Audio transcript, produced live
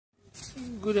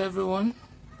Good everyone.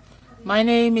 My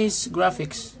name is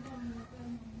Graphics.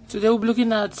 Today we'll be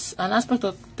looking at an aspect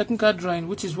of technical drawing,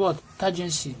 which is what?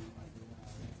 Tangency.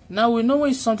 Now we know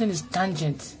when something is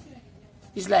tangent.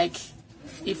 It's like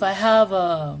if I have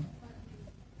a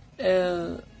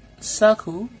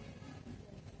circle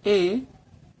A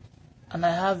and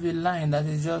I have a line that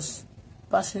is just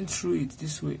passing through it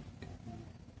this way.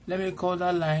 Let me call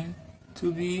that line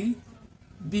to be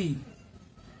B.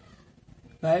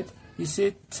 Right? You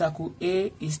say circle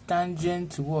A is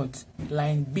tangent to what?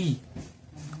 Line B.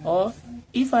 Or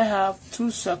if I have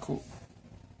two circles,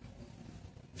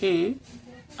 A and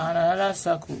another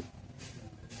circle,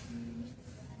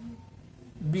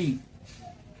 B,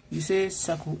 you say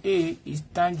circle A is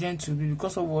tangent to B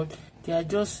because of what? They are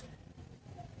just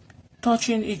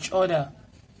touching each other.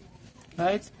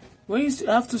 Right? When you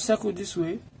have two circles this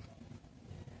way,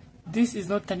 this is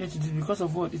not tangent to this because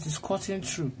of what? It is cutting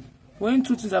through. When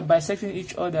two things are bisecting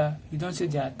each other, you don't say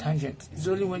they are tangent. It's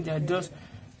only when they are just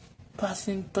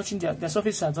passing, touching their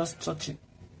surfaces are just touching.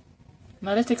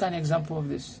 Now let's take an example of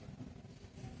this.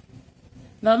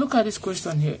 Now look at this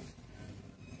question here.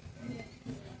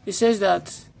 It says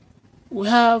that we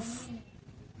have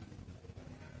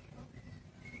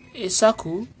a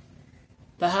circle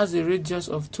that has a radius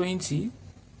of 20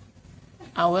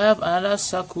 and we have another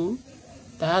circle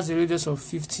that has a radius of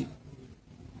 50.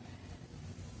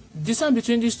 Distance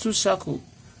between these two circles,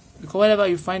 because whenever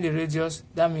you find a radius,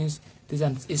 that means there's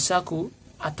a circle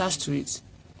attached to it.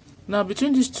 Now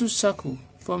between these two circles,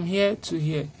 from here to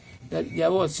here, they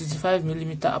are what? 65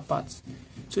 millimeter apart.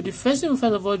 So the first thing we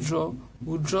first of all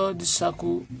we'll draw this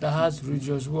circle that has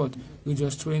radius what?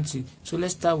 Radius 20. So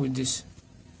let's start with this.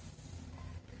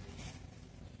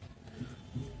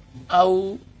 I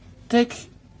will take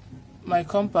my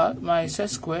compass, my set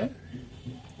square,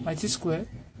 my T-square,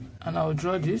 and I'll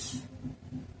draw this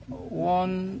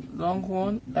one long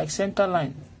one like center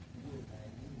line,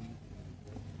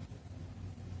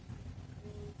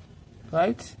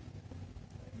 right?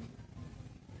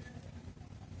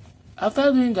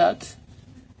 After doing that,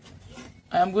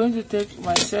 I am going to take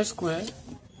my set square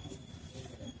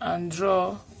and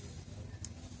draw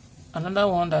another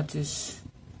one that is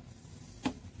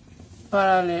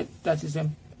parallel, that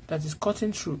is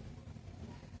cutting through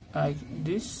like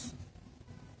this.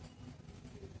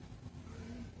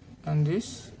 And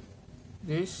this,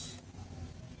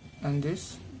 and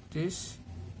this,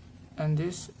 and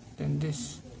then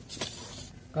this,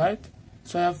 right?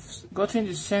 So I have gotten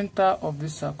the center of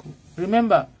this circle.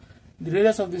 Remember, the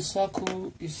radius of the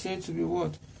circle is said to be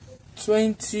what?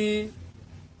 20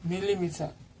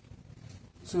 millimeter.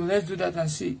 So let's do that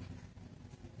and see.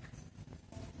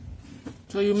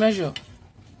 So you measure.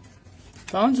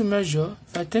 If I want to measure,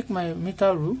 if I take my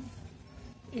meter rule,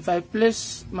 if I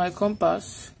place my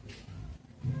compass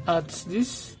at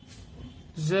this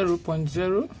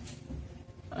 0.0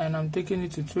 and I'm taking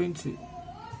it to 20,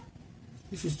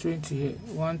 this is 20 here,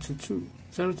 1 to 2,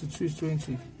 0 to 2 is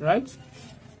 20, right?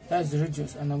 That's the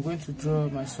radius, and I'm going to draw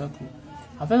my circle.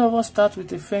 I first of all start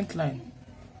with a faint line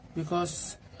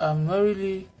because I'm not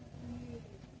really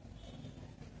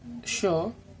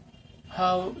sure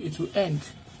how it will end.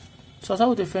 So I'll start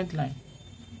with a faint line.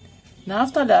 Now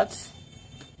after that,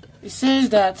 it says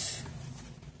that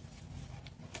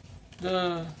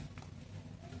the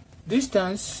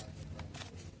distance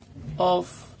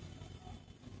of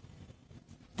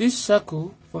this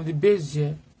circle from the base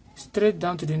here straight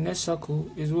down to the next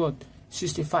circle is what?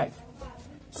 65.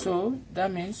 So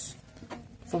that means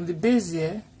from the base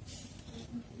here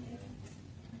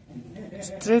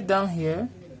straight down here,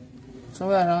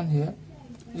 somewhere around here,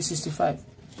 is 65.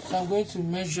 So I'm going to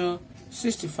measure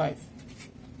 65.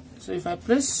 So if I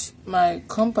place my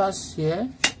compass here,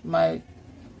 my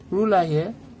ruler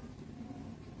here,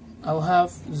 I will have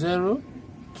 0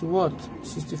 to what?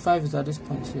 65 is at this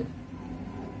point here.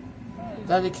 Is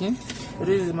that the key? So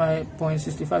this is my point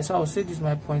 65. So I will say this is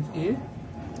my point A,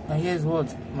 and here is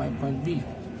what? My point B.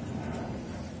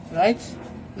 Right?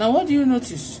 Now what do you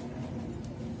notice?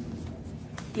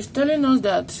 It's telling us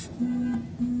that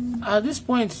at this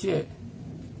point here,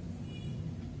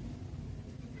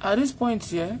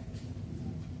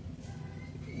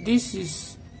 this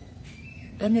is,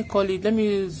 let me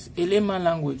use a layman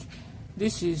language.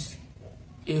 This is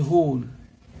a hole.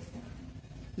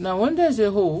 Now when there's a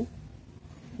hole,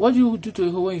 what do you do to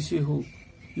a hole when you see a hole?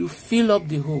 You fill up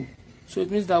the hole. So it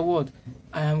means that what?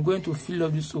 I am going to fill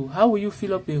up this hole. How will you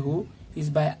fill up a hole? Is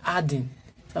by adding.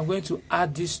 So I'm going to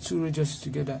add these two radiuses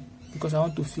together because I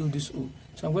want to fill this hole.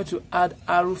 So I'm going to add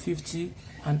arrow 50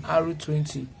 and arrow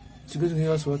 20. It's going to give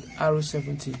us what? Arrow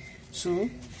 70. So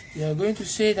we are going to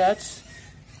say that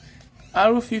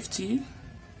arrow 50,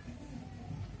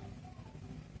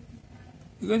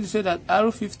 we're going to say that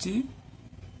arrow 50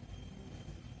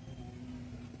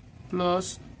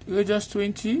 plus radius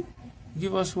 20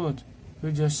 give us what?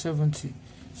 Radius 70.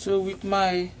 So with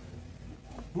my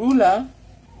ruler,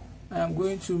 I am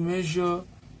going to measure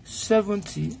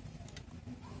 70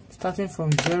 starting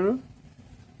from 0.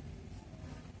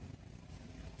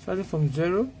 Starting from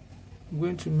 0, I'm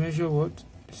going to measure what?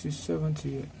 This is 70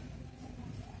 here.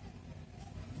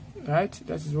 Right?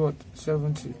 That is what?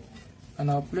 70.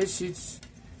 And I'll place it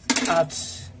at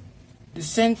the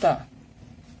center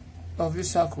of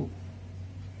this circle.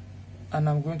 And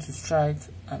I'm going to strike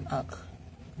an arc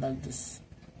like this.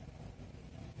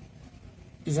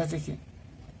 Is that taken?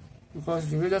 Because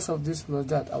the radius of this plus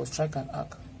that, I will strike an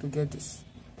arc to get this.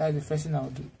 That is the first thing I will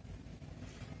do.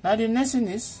 Now the next thing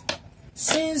is,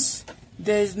 since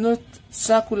there is no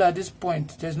circle at this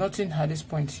point, there's nothing at this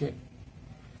point here,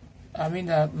 I mean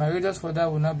that my radius for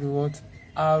that will not be what?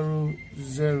 Arrow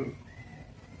 0.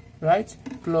 Right?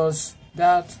 Plus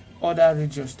that other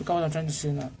radius. Look at what I'm trying to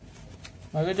say now.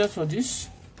 My radius for this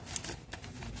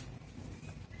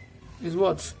is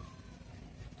what?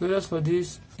 Radius for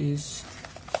this is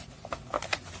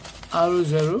arrow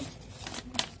 0,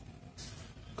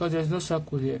 because there's no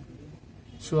circle here.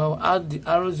 So I'll add the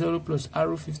arrow 0 plus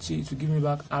arrow 50 to give me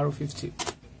back arrow 50.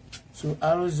 So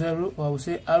arrow 0, or I will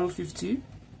say arrow 50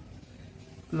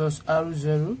 plus arrow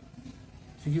 0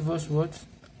 to give us what?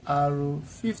 Arrow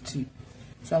 50.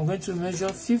 So I'm going to measure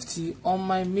 50 on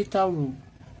my meter rule.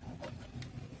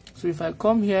 So if I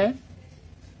come here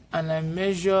and I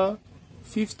measure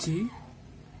 50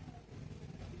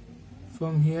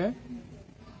 from here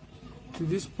to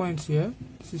this point here,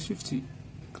 this is 50.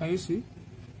 Can you see?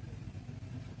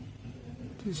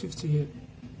 This is 50 here.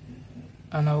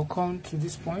 And I will come to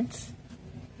this point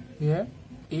here,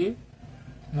 A,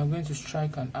 and I'm going to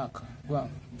strike an arc. Wow.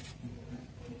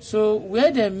 So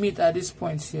where they meet at this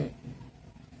point here,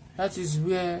 that is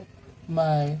where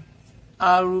my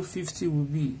arrow 50 will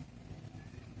be.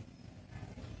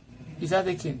 Is that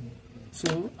taken?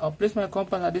 So I'll place my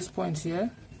compass at this point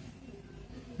here.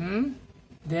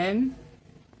 Then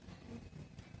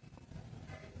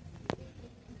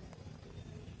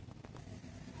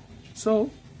so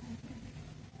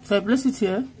if I place it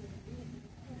here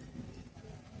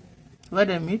where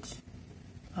they meet,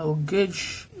 I will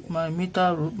gauge my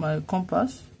meter route, my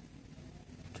compass,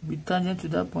 to be tangent to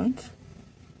that point.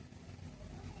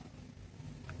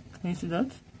 Can you see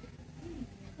that?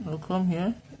 I'll come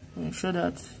here and ensure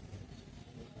that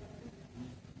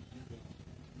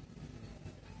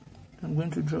I'm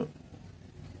going to draw.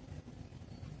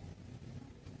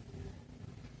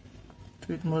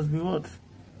 So it must be what?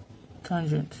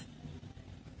 Tangent.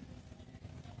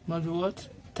 Must be what?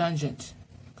 Tangent.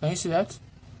 Can you see that?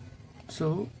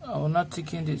 So I will not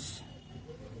take in this.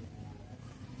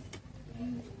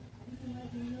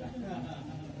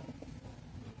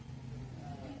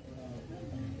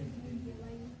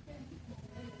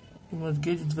 You must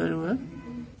gauge it very well.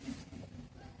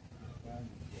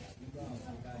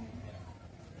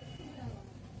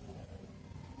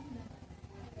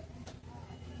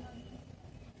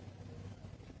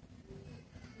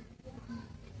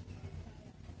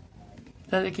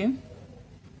 That again.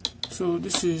 So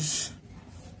this is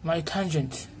my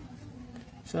tangent.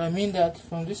 So I mean that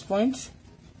from this point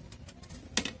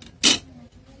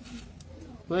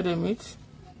where they meet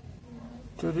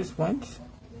to this point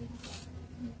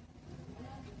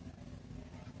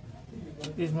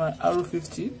is my arrow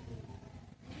 50.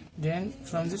 Then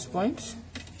from this point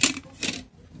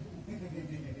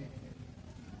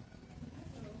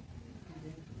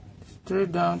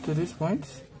straight down to this point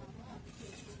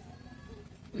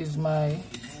is my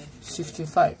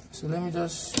 65. So let me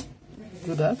just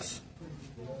do that.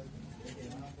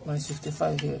 My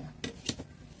 65 here.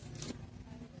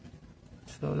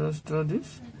 So I'll just draw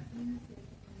this,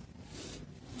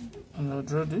 and I'll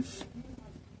draw this.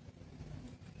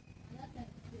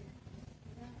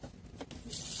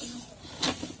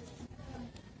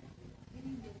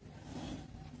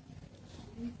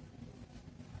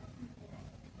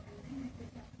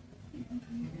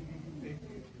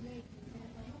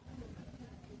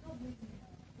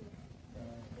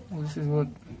 This is what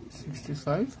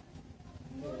 65.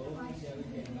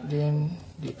 Then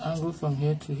the angle from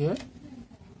here to here,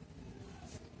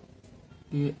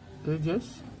 the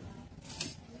radius,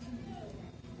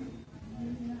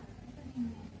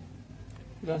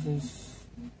 that is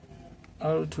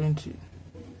arrow 20.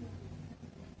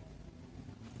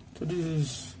 So this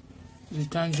is the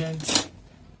tangent.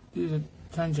 This is a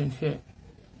tangent here.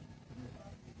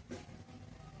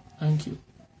 Thank you.